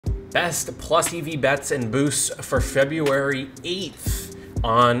Best plus EV bets and boosts for February 8th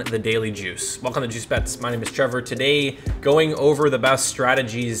on the Daily Juice. Welcome to Juice Bets. My name is Trevor. Today, going over the best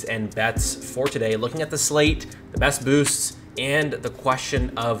strategies and bets for today, looking at the slate, the best boosts, and the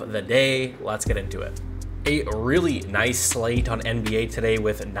question of the day. Let's get into it. A really nice slate on NBA today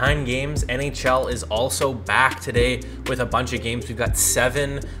with 9 games. NHL is also back today with a bunch of games. We've got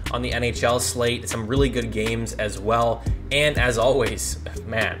 7 on the NHL slate, some really good games as well. And as always,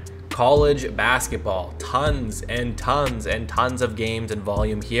 man, college basketball, tons and tons and tons of games and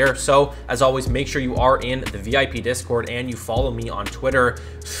volume here. So as always, make sure you are in the VIP Discord and you follow me on Twitter.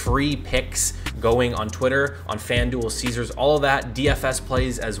 Free picks going on Twitter, on FanDuel, Caesars, all of that, DFS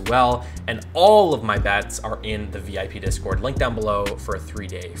plays as well. And all of my bets are in the VIP Discord. Link down below for a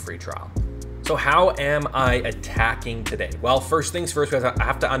 3-day free trial. So how am I attacking today? Well, first things first, I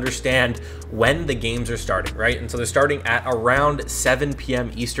have to understand when the games are starting, right? And so they're starting at around 7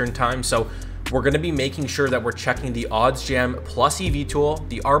 p.m. Eastern time. So we're going to be making sure that we're checking the OddsJam plus EV tool,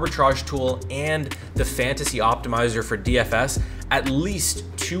 the arbitrage tool, and the fantasy optimizer for DFS at least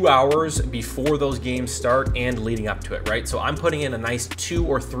 2 hours before those games start and leading up to it, right? So I'm putting in a nice 2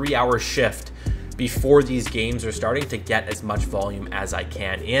 or 3 hour shift before these games are starting to get as much volume as I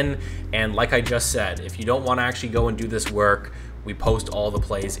can in. And like I just said, if you don't want to actually go and do this work, we post all the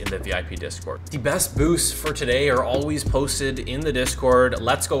plays in the VIP Discord. The best boosts for today are always posted in the Discord.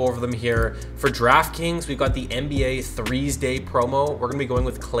 Let's go over them here. For DraftKings, we've got the NBA Threes Day promo. We're gonna be going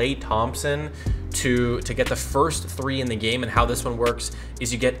with Klay Thompson to get the first 3 in the game. And how this one works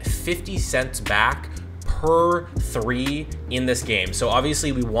is you get 50 cents back per 3 in this game. So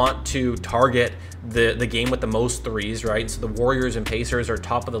obviously we want to target the game with the most 3s, right? So the Warriors and Pacers are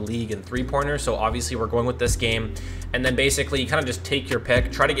top of the league in 3-pointers. So obviously we're going with this game. And then basically you kind of just take your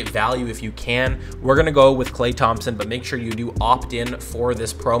pick, try to get value if you can. We're gonna go with Klay Thompson, but make sure you do opt in for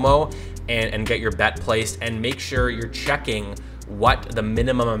this promo and get your bet placed, and make sure you're checking what the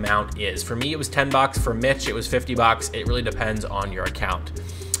minimum amount is. For me, it was $10. For Mitch, it was $50. It really depends on your account.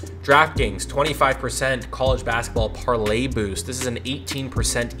 DraftKings, 25% college basketball parlay boost. This is an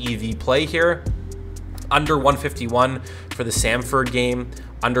 18% EV play here. Under 151 for the Samford game,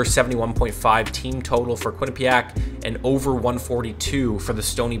 under 71.5 team total for Quinnipiac, and over 142 for the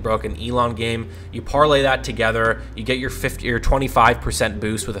Stony Brook and Elon game. You parlay that together, you get your 25%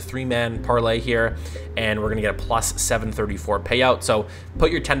 boost with a 3-man parlay here, and we're gonna get a plus 734 payout. So put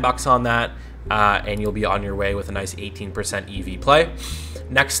your $10 on that, and you'll be on your way with a nice 18% EV play.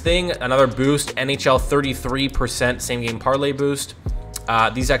 Next thing, another boost, NHL 33% same game parlay boost.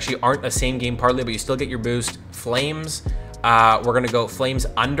 These actually aren't a same game parlay, but you still get your boost. Flames, we're gonna go Flames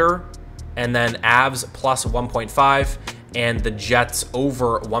under, and then Avs plus 1.5, and the Jets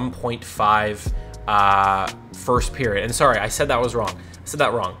over 1.5 first period. And sorry, I said that was wrong. I said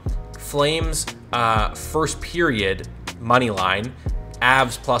that wrong. Flames first period money line,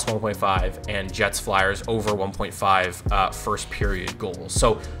 Avs plus 1.5, and Jets Flyers over 1.5 first period goals.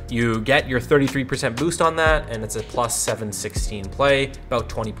 So you get your 33% boost on that, and it's a plus 716 play, about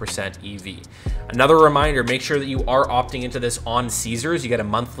 20% EV. Another reminder, make sure that you are opting into this on Caesars. You get a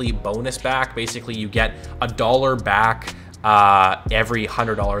monthly bonus back. Basically, you get $1 back every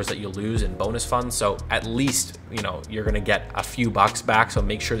 $100 that you lose in bonus funds. So at least, you know, you're gonna get a few bucks back. So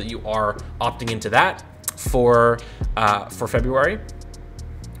make sure that you are opting into that for February.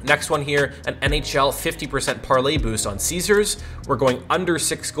 Next one here, an NHL 50% parlay boost on Caesars. We're going under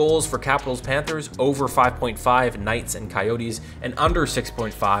 6 goals for Capitals Panthers, over 5.5 Knights and Coyotes, and under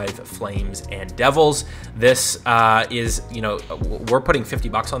 6.5 Flames and Devils. This is, you know, we're putting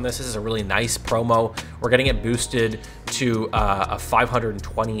 $50 on this. This is a really nice promo. We're getting it boosted to a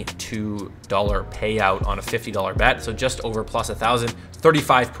 $522 payout on a $50 bet. So just over plus 1,000,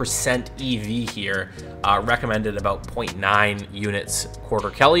 35% EV here, recommended about 0.9 units quarter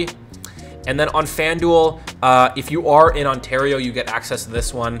Kelly. And then on FanDuel, if you are in Ontario, you get access to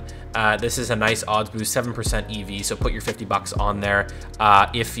this one. This is a nice odds boost, 7% EV. So put your $50 on there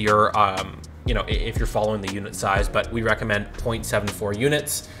if you're, you know, if you're following the unit size. But we recommend 0.74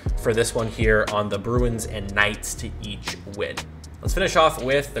 units for this one here on the Bruins and Knights to each win. Let's finish off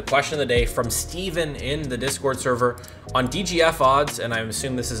with the question of the day from Steven in the Discord server. On DGF odds, and I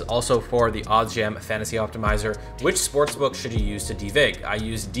assume this is also for the OddsJam Fantasy Optimizer, which sportsbook should you use to DVIG? I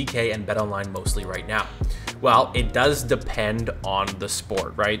use DK and BetOnline mostly right now. Well, it does depend on the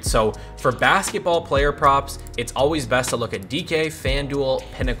sport, right? So for basketball player props, it's always best to look at DK, FanDuel,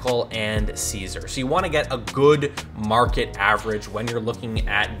 Pinnacle, and Caesar. So you want to get a good market average when you're looking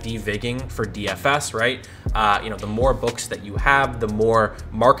at DVigging for DFS, right? The more books that you have, the more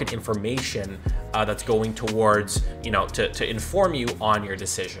market information that's going towards, to inform you on your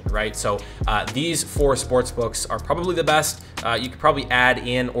decision, right? So these 4 sports books are probably the best. You could probably add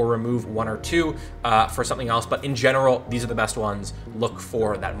in or remove 1 or 2 for something else, but in general, these are the best ones. Look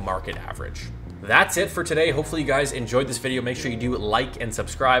for that market average. That's it for today. Hopefully you guys enjoyed this video. Make sure you do like and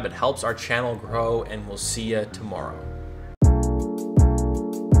subscribe. It helps our channel grow, and we'll see you tomorrow.